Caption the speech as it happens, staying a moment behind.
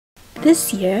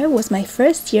This year was my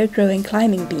first year growing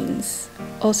climbing beans,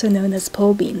 also known as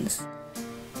pole beans.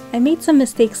 I made some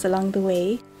mistakes along the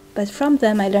way, but from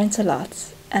them I learned a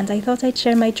lot, and I thought I'd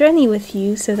share my journey with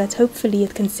you so that hopefully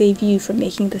it can save you from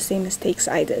making the same mistakes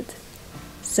I did.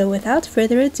 So without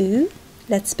further ado,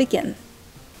 let's begin.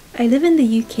 I live in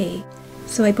the UK,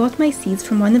 so I bought my seeds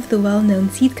from one of the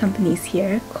well-known seed companies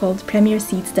here called Premier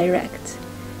Seeds Direct.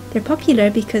 They're popular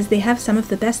because they have some of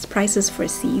the best prices for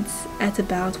seeds at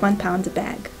about £1 a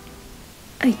bag.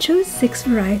 I chose 6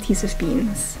 varieties of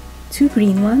beans, 2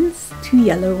 green ones, 2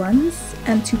 yellow ones,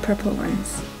 and 2 purple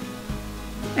ones.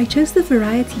 I chose the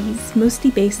varieties mostly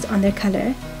based on their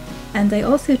colour, and I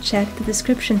also checked the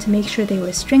description to make sure they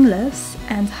were stringless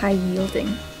and high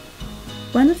yielding.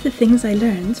 One of the things I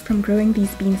learned from growing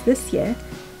these beans this year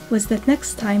was that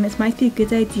next time it might be a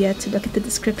good idea to look at the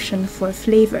description for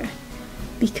flavour,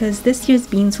 because this year's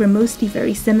beans were mostly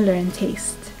very similar in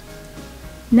taste.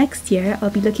 Next year I'll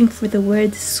be looking for the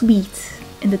word sweet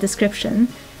in the description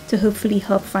to hopefully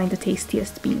help find the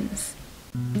tastiest beans.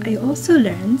 I also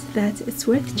learned that it's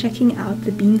worth checking out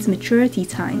the beans' maturity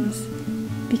times,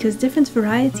 because different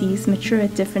varieties mature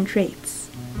at different rates.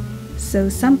 So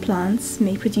some plants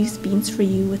may produce beans for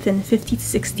you within 50 to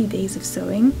 60 days of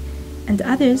sowing, and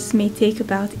others may take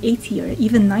about 80 or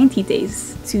even 90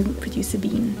 days to produce a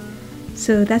bean.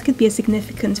 So that could be a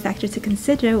significant factor to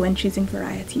consider when choosing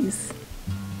varieties.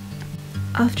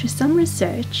 After some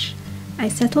research, I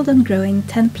settled on growing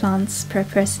 10 plants per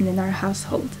person in our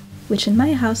household, which in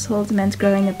my household meant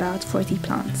growing about 40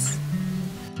 plants.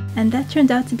 And that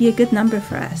turned out to be a good number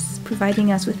for us,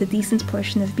 providing us with a decent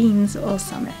portion of beans all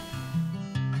summer.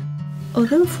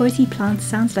 Although 40 plants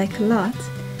sounds like a lot,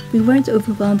 we weren't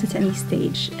overwhelmed at any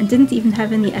stage and didn't even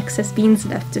have any excess beans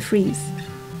left to freeze.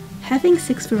 Having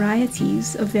 6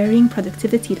 varieties of varying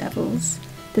productivity levels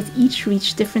that each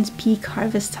reached different peak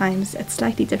harvest times at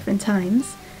slightly different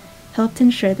times helped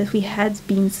ensure that we had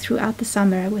beans throughout the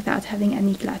summer without having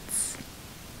any gluts.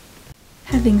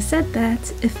 Having said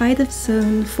that, if I'd have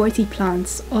sown 40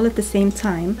 plants all at the same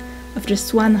time of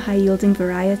just one high-yielding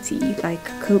variety like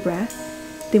Cobra,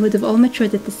 they would have all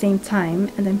matured at the same time,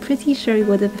 and I'm pretty sure we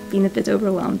would have been a bit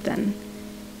overwhelmed then.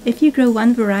 If you grow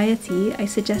one variety, I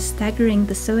suggest staggering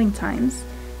the sowing times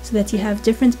so that you have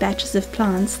different batches of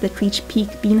plants that reach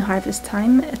peak bean harvest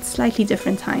time at slightly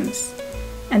different times.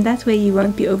 And that way you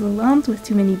won't be overwhelmed with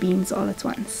too many beans all at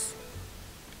once.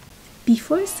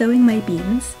 Before sowing my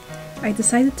beans, I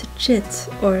decided to chit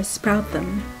or sprout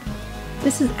them.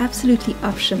 This is absolutely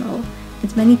optional,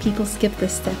 and many people skip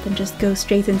this step and just go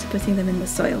straight into putting them in the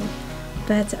soil.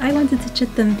 But I wanted to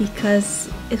chit them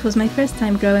because it was my first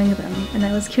time growing them, and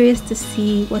I was curious to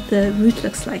see what the root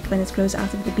looks like when it grows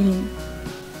out of the bean.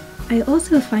 I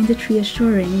also find it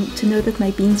reassuring to know that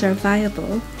my beans are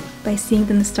viable by seeing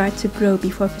them start to grow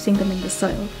before putting them in the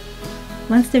soil.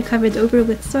 Once they're covered over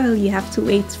with soil, you have to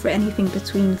wait for anything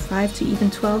between 5 to even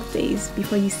 12 days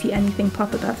before you see anything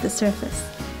pop above the surface.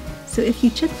 So if you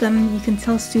chit them, you can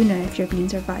tell sooner if your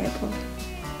beans are viable.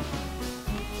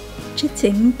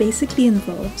 Chitting basically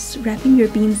involves wrapping your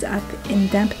beans up in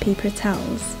damp paper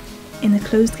towels in a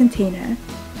closed container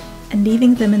and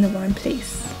leaving them in a warm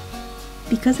place.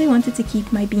 Because I wanted to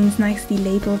keep my beans nicely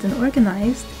labeled and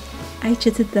organized, I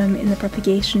chitted them in a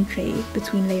propagation tray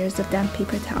between layers of damp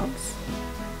paper towels.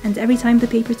 And every time the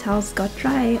paper towels got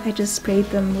dry, I just sprayed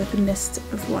them with a mist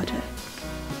of water.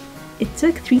 It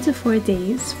took 3 to 4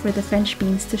 days for the French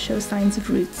beans to show signs of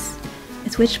roots,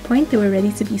 at which point they were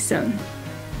ready to be sown.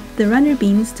 The runner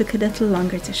beans took a little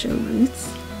longer to show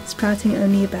roots, sprouting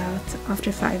only about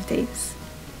after 5 days.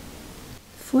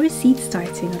 For seed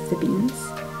starting of the beans,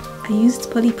 I used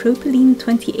polypropylene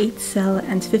 28-cell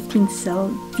and 15-cell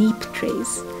deep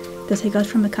trays that I got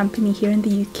from a company here in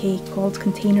the UK called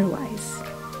Containerwise.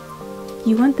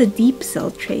 You want the deep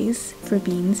cell trays for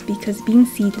beans because bean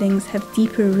seedlings have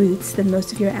deeper roots than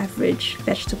most of your average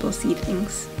vegetable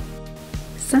seedlings.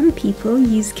 Some people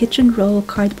use kitchen roll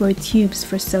cardboard tubes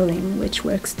for sowing, which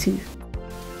works too.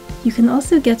 You can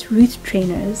also get root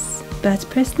trainers, but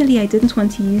personally I didn't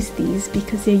want to use these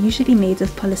because they're usually made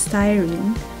of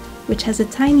polystyrene, which has a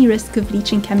tiny risk of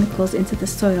leaching chemicals into the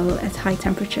soil at high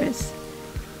temperatures.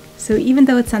 So even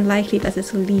though it's unlikely that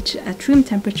it will leach at room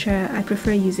temperature, I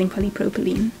prefer using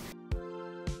polypropylene.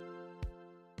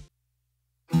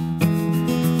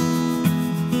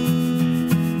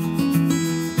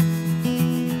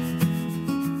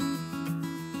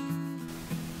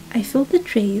 I filled the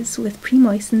trays with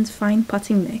pre-moistened fine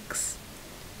potting mix.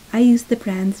 I used the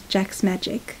brand Jack's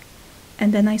Magic,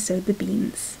 and then I sowed the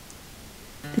beans.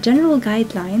 The general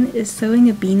guideline is sowing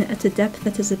a bean at a depth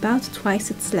that is about twice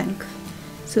its length,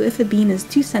 so if a bean is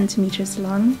 2 centimeters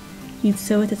long, you'd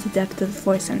sow it at a depth of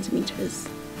 4 centimeters.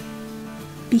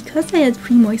 Because I had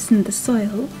pre-moistened the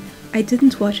soil, I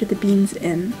didn't water the beans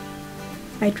in.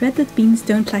 I'd read that beans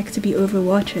don't like to be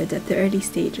overwatered at the early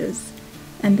stages,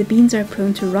 and the beans are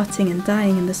prone to rotting and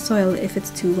dying in the soil if it's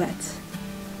too wet.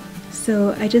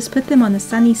 So I just put them on a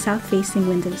sunny south-facing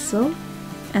windowsill,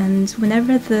 and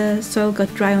whenever the soil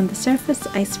got dry on the surface,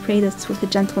 I sprayed it with a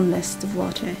gentle mist of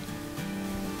water.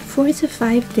 4 to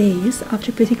 5 days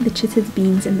after putting the chitted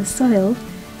beans in the soil,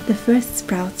 the first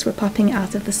sprouts were popping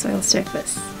out of the soil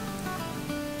surface.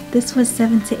 This was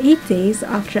 7 to 8 days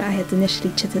after I had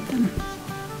initially chitted them.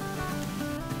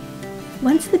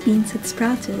 Once the beans had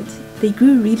sprouted, they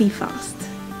grew really fast.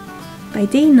 By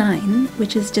day 9,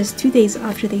 which is just 2 days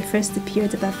after they first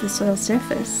appeared above the soil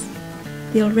surface,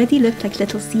 they already looked like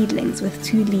little seedlings with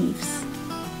 2 leaves.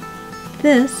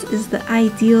 This is the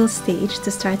ideal stage to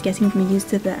start getting them used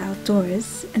to the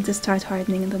outdoors and to start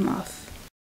hardening them off.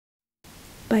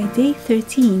 By day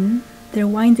 13, their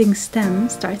winding stem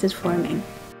started forming.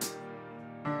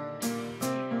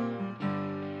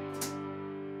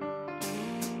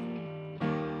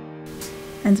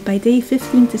 And by day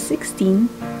 15 to 16,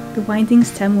 the winding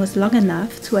stem was long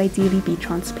enough to ideally be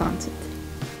transplanted.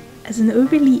 As an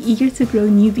overly eager-to-grow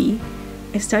newbie,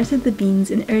 I started the beans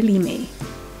in early May,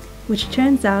 which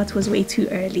turns out was way too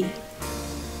early.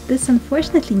 This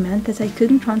unfortunately meant that I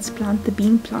couldn't transplant the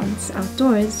bean plants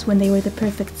outdoors when they were the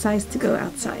perfect size to go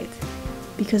outside,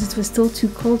 because it was still too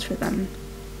cold for them.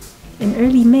 In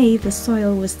early May, the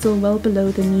soil was still well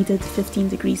below the needed 15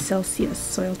 degrees Celsius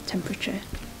soil temperature.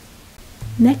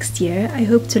 Next year, I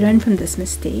hope to learn from this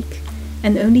mistake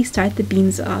and only start the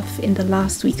beans off in the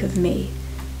last week of May,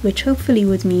 which hopefully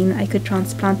would mean I could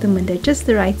transplant them when they're just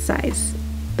the right size.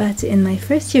 But in my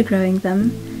first year growing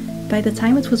them, by the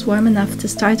time it was warm enough to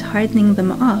start hardening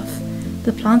them off,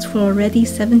 the plants were already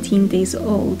 17 days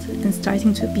old and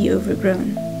starting to be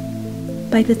overgrown.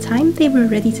 By the time they were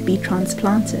ready to be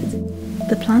transplanted,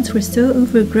 the plants were so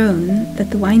overgrown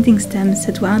that the winding stems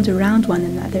had wound around one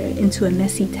another into a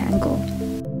messy tangle.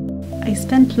 I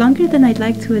spent longer than I'd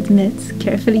like to admit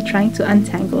carefully trying to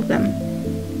untangle them,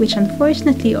 which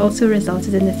unfortunately also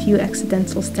resulted in a few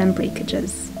accidental stem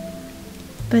breakages.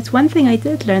 But one thing I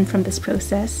did learn from this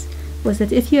process was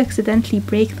that if you accidentally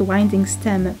break the winding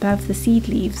stem above the seed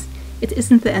leaves, it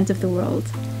isn't the end of the world.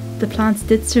 The plants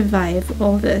did survive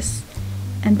all this,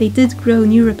 and they did grow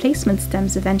new replacement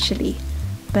stems eventually,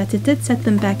 but it did set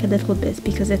them back a little bit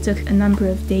because it took a number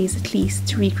of days at least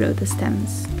to regrow the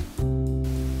stems.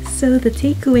 So the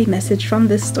takeaway message from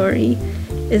this story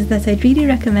is that I'd really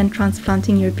recommend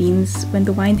transplanting your beans when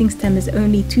the winding stem is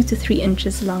only 2 to 3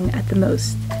 inches long at the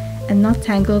most, and not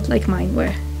tangled like mine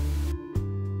were.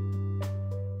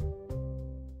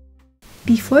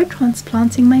 Before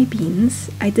transplanting my beans,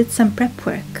 I did some prep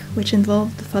work, which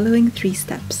involved the following 3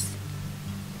 steps.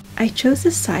 I chose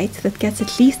a site that gets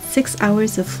at least 6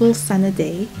 hours of full sun a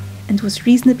day and was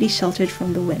reasonably sheltered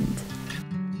from the wind.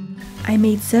 I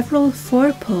made several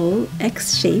 4-pole,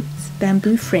 X-shaped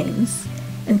bamboo frames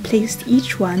and placed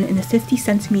each one in a 50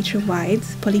 centimeter wide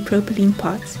polypropylene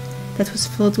pot that was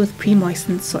filled with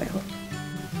pre-moistened soil.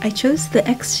 I chose the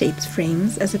X-shaped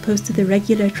frames as opposed to the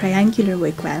regular triangular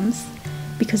wigwams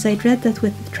because I'd read that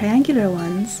with the triangular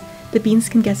ones, the beans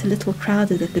can get a little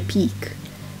crowded at the peak,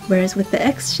 whereas with the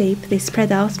X shape they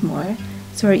spread out more,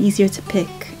 so are easier to pick,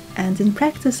 and in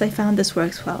practice I found this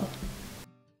works well.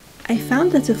 I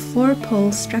found that a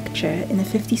 4-pole structure in a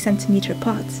 50 centimeter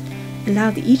pot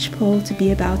allowed each pole to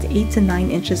be about 8 to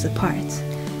 9 inches apart,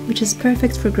 which is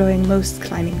perfect for growing most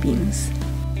climbing beans.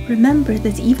 Remember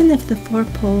that even if the 4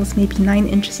 poles may be 9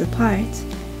 inches apart,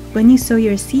 when you sow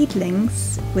your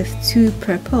seedlings with 2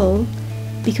 per pole,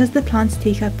 because the plants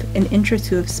take up an inch or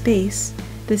 2 of space,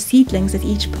 the seedlings at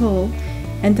each pole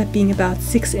end up being about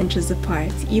 6 inches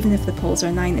apart, even if the poles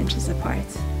are 9 inches apart.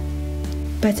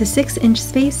 But a 6-inch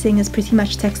spacing is pretty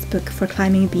much textbook for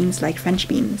climbing beans like French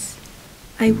beans.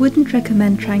 I wouldn't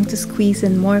recommend trying to squeeze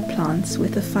in more plants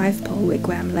with a 5-pole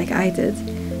wigwam like I did,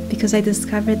 because I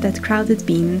discovered that crowded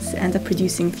beans end up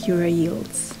producing fewer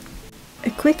yields. A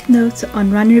quick note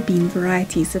on runner bean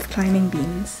varieties of climbing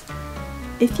beans.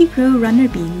 If you grow runner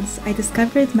beans, I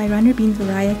discovered my runner bean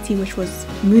variety, which was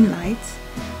Moonlight,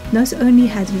 not only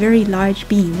had very large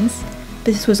beans,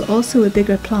 but it was also a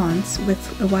bigger plant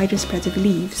with a wider spread of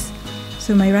leaves,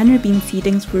 so my runner bean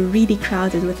seedlings were really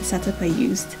crowded with the setup I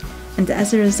used, and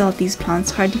as a result these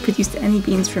plants hardly produced any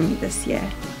beans for me this year.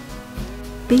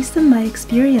 Based on my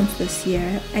experience this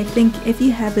year, I think if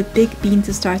you have a big bean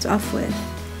to start off with,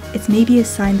 it's maybe a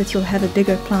sign that you'll have a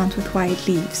bigger plant with wide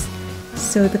leaves,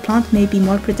 so the plant may be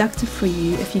more productive for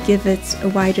you if you give it a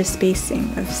wider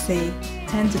spacing of, say,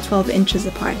 10 to 12 inches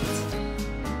apart.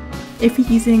 If you're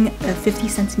using a 50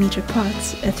 centimeter pot,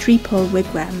 a 3-pole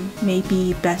wigwam may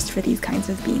be best for these kinds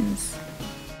of beans.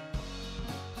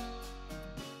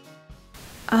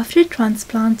 After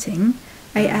transplanting,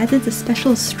 I added a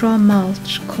special straw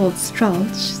mulch called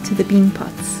strulch to the bean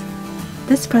pots.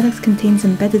 This product contains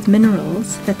embedded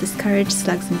minerals that discourage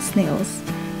slugs and snails,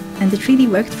 and it really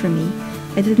worked for me.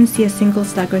 I didn't see a single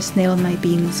slug or snail in my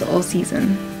beans all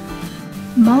season.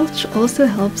 Mulch also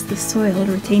helps the soil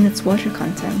retain its water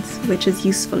content, which is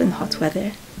useful in hot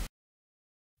weather.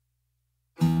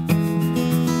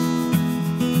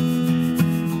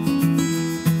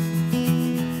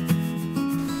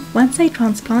 Once I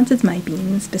transplanted my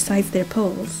beans besides their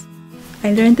poles,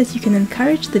 I learned that you can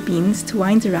encourage the beans to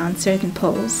wind around certain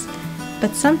poles,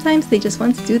 but sometimes they just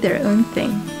want to do their own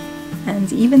thing.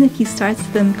 And even if you start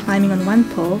them climbing on one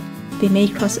pole, they may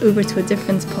cross over to a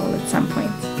different pole at some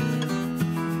point.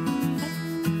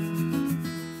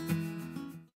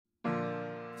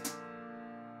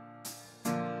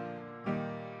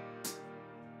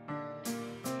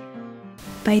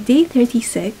 By day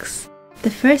 36, the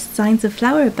first signs of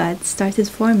flower buds started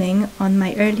forming on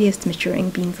my earliest maturing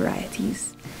bean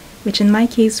varieties, which in my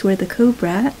case were the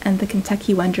Cobra and the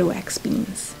Kentucky Wonder Wax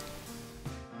beans.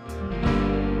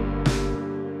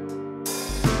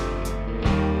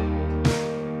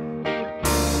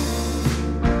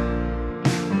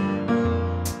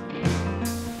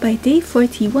 By day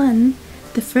 41,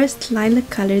 the first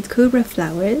lilac-colored Cobra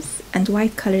flowers and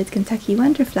white-colored Kentucky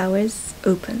Wonder flowers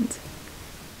opened.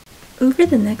 Over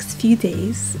the next few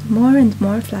days, more and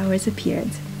more flowers appeared.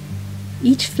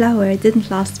 Each flower didn't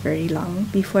last very long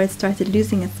before it started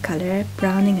losing its color,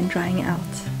 browning and drying out.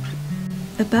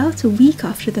 About a week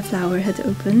after the flower had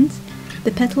opened, the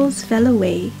petals fell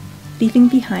away, leaving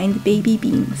behind baby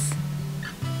beans.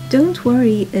 Don't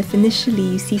worry if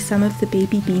initially you see some of the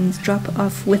baby beans drop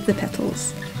off with the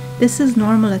petals. This is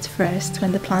normal at first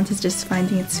when the plant is just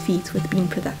finding its feet with bean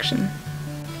production.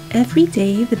 Every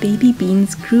day the baby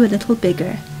beans grew a little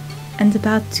bigger, and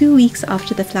about 2 weeks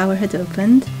after the flower had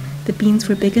opened, the beans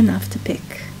were big enough to pick.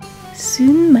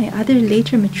 Soon my other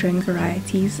later maturing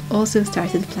varieties also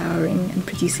started flowering and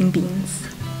producing beans.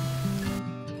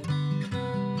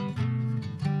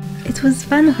 It was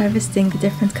fun harvesting the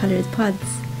different colored pods.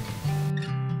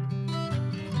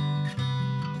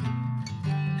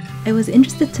 I was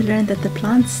interested to learn that the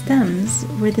plant stems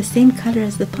were the same color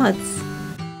as the pods.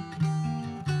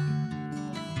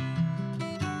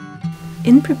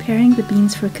 In preparing the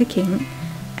beans for cooking,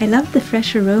 I loved the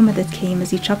fresh aroma that came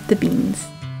as you chopped the beans.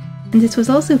 And it was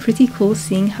also pretty cool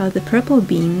seeing how the purple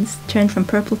beans turned from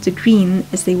purple to green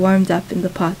as they warmed up in the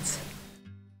pot.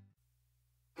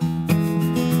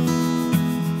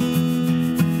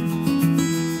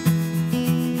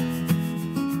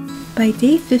 By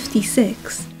day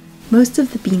 56, most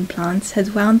of the bean plants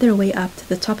had wound their way up to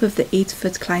the top of the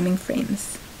 8-foot climbing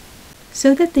frames.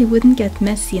 So that they wouldn't get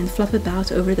messy and flop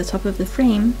about over the top of the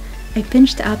frame, I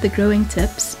pinched out the growing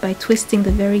tips by twisting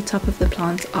the very top of the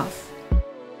plant off.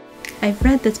 I've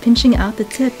read that pinching out the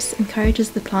tips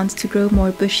encourages the plant to grow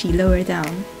more bushy lower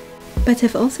down, but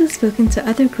I've also spoken to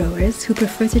other growers who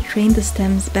prefer to train the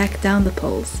stems back down the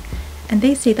poles, and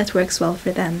they say that works well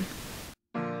for them.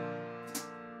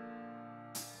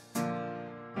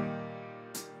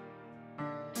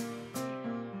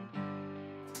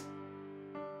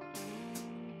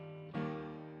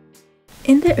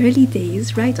 In the early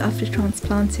days, right after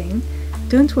transplanting,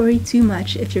 don't worry too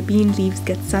much if your bean leaves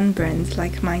get sunburned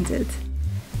like mine did.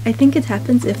 I think it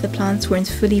happens if the plants weren't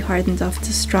fully hardened off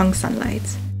to strong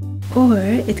sunlight. Or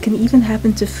it can even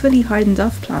happen to fully hardened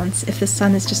off plants if the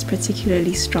sun is just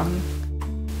particularly strong.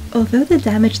 Although the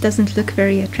damage doesn't look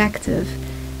very attractive,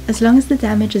 as long as the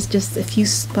damage is just a few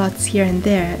spots here and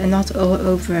there and not all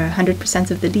over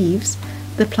 100% of the leaves,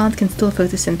 the plant can still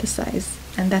photosynthesize,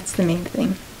 and that's the main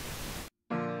thing.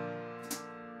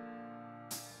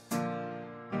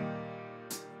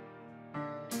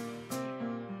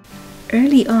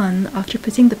 Early on, after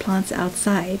putting the plants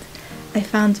outside, I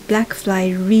found black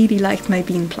fly really liked my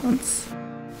bean plants.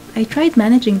 I tried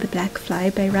managing the black fly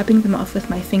by rubbing them off with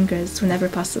my fingers whenever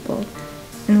possible,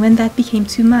 and when that became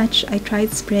too much, I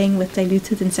tried spraying with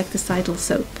diluted insecticidal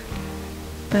soap.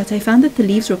 But I found that the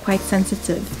leaves were quite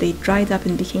sensitive. They dried up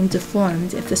and became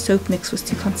deformed if the soap mix was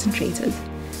too concentrated,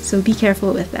 so be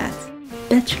careful with that.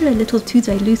 Better a little too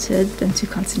diluted than too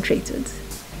concentrated.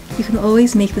 You can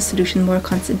always make the solution more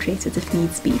concentrated if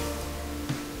needs be.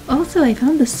 Also, I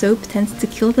found the soap tends to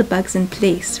kill the bugs in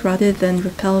place rather than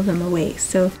repel them away,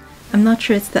 so I'm not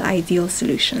sure it's the ideal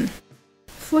solution.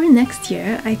 For next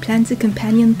year, I plan to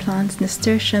companion plant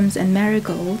nasturtiums and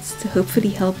marigolds to hopefully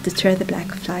help deter the black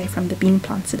fly from the bean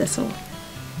plants a little.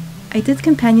 I did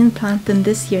companion plant them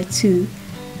this year too,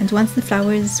 and once the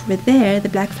flowers were there, the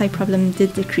black fly problem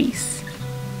did decrease.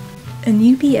 A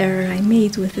newbie error I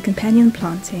made with the companion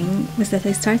planting was that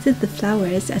I started the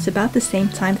flowers at about the same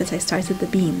time that I started the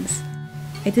beans.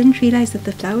 I didn't realize that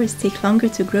the flowers take longer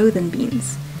to grow than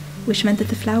beans, which meant that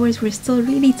the flowers were still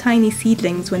really tiny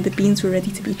seedlings when the beans were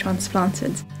ready to be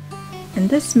transplanted. And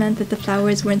this meant that the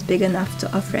flowers weren't big enough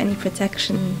to offer any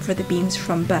protection for the beans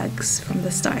from bugs from the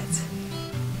start.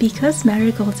 Because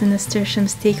marigolds and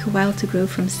nasturtiums take a while to grow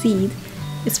from seed,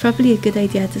 it's probably a good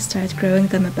idea to start growing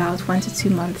them about 1 to 2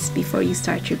 months before you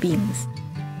start your beans.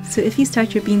 So if you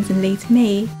start your beans in late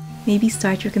May, maybe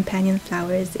start your companion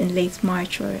flowers in late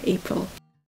March or April.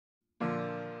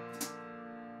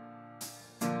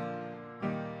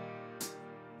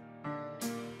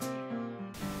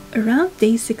 Around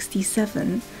day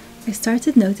 67, I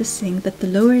started noticing that the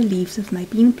lower leaves of my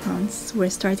bean plants were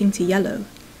starting to yellow.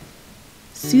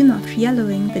 Soon after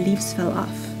yellowing, the leaves fell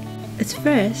off. At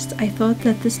first, I thought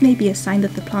that this may be a sign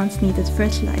that the plants needed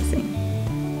fertilizing.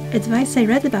 Advice I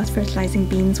read about fertilizing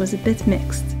beans was a bit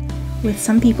mixed, with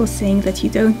some people saying that you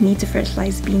don't need to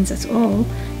fertilize beans at all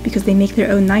because they make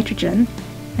their own nitrogen,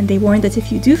 and they warn that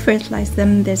if you do fertilize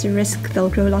them, there's a risk they'll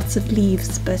grow lots of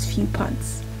leaves but few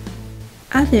pods.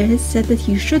 Others said that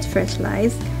you should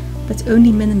fertilize, but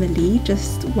only minimally,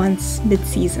 just once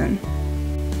mid-season.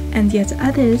 And yet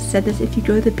others said that if you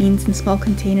grow the beans in small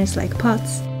containers like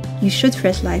pots, you should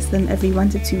fertilize them every 1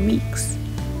 to 2 weeks.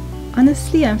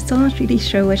 Honestly, I'm still not really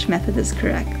sure which method is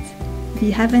correct. If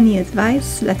you have any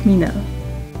advice, let me know.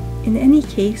 In any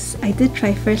case, I did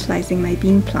try fertilizing my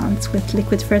bean plants with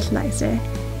liquid fertilizer,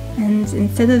 and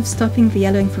instead of stopping the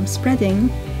yellowing from spreading,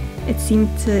 it seemed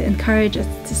to encourage it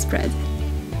to spread.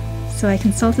 So I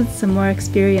consulted some more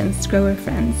experienced grower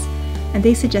friends, and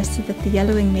they suggested that the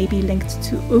yellowing may be linked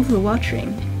to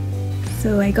overwatering.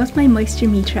 So I got my moisture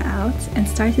meter out and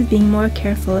started being more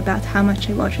careful about how much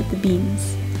I watered the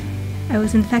beans. I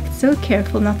was in fact so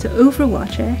careful not to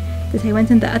overwater that I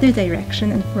went in the other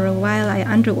direction, and for a while I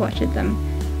underwatered them,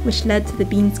 which led to the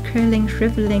beans curling,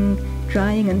 shriveling,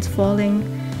 drying and falling,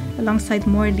 alongside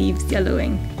more leaves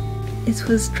yellowing. It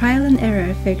was trial and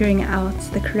error figuring out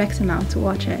the correct amount to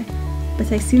water,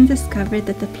 but I soon discovered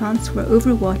that the plants were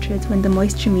overwatered when the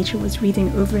moisture meter was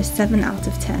reading over 7 out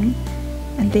of 10,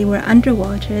 and they were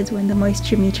underwatered when the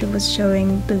moisture meter was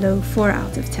showing below 4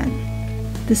 out of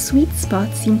 10. The sweet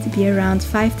spot seemed to be around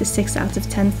 5 to 6 out of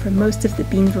 10 for most of the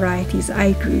bean varieties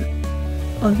I grew,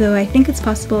 although I think it's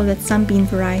possible that some bean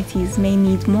varieties may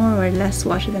need more or less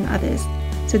water than others,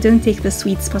 so don't take the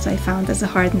sweet spot I found as a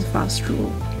hard and fast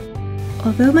rule.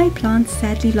 Although my plants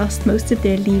sadly lost most of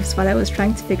their leaves while I was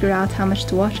trying to figure out how much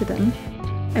to water them,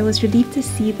 I was relieved to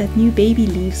see that new baby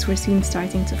leaves were soon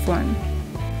starting to form.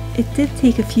 It did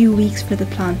take a few weeks for the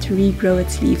plant to regrow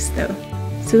its leaves though,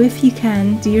 so if you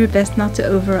can, do your best not to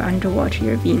over or underwater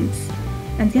your beans.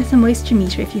 And get a moisture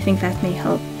meter if you think that may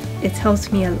help. It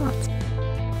helped me a lot.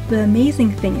 The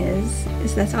amazing thing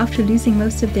is that after losing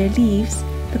most of their leaves,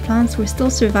 the plants were still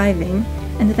surviving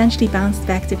and eventually bounced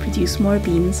back to produce more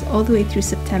beans all the way through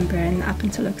September and up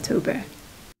until October.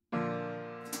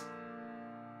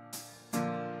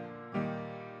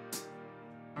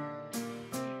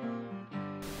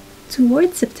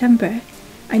 Towards September,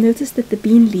 I noticed that the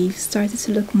bean leaves started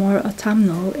to look more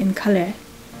autumnal in color.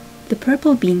 The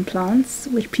purple bean plants,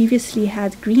 which previously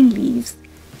had green leaves,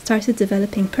 started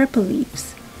developing purple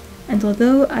leaves, and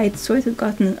although I'd sort of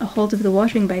gotten a hold of the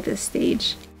watering by this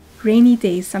stage, rainy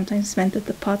days sometimes meant that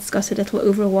the pots got a little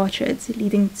overwatered,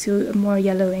 leading to a more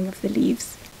yellowing of the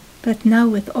leaves. But now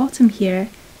with autumn here,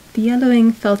 the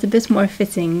yellowing felt a bit more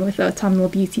fitting with the autumnal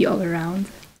beauty all around.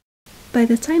 By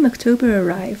the time October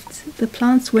arrived, the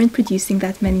plants weren't producing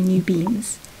that many new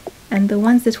beans, and the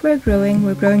ones that were growing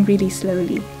really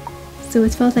slowly, so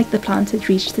it felt like the plant had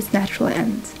reached its natural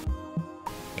end.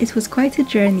 It was quite a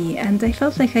journey, and I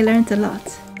felt like I learned a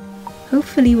lot.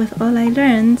 Hopefully with all I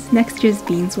learned, next year's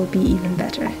beans will be even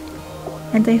better.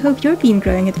 And I hope your bean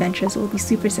growing adventures will be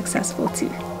super successful too.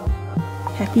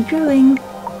 Happy growing!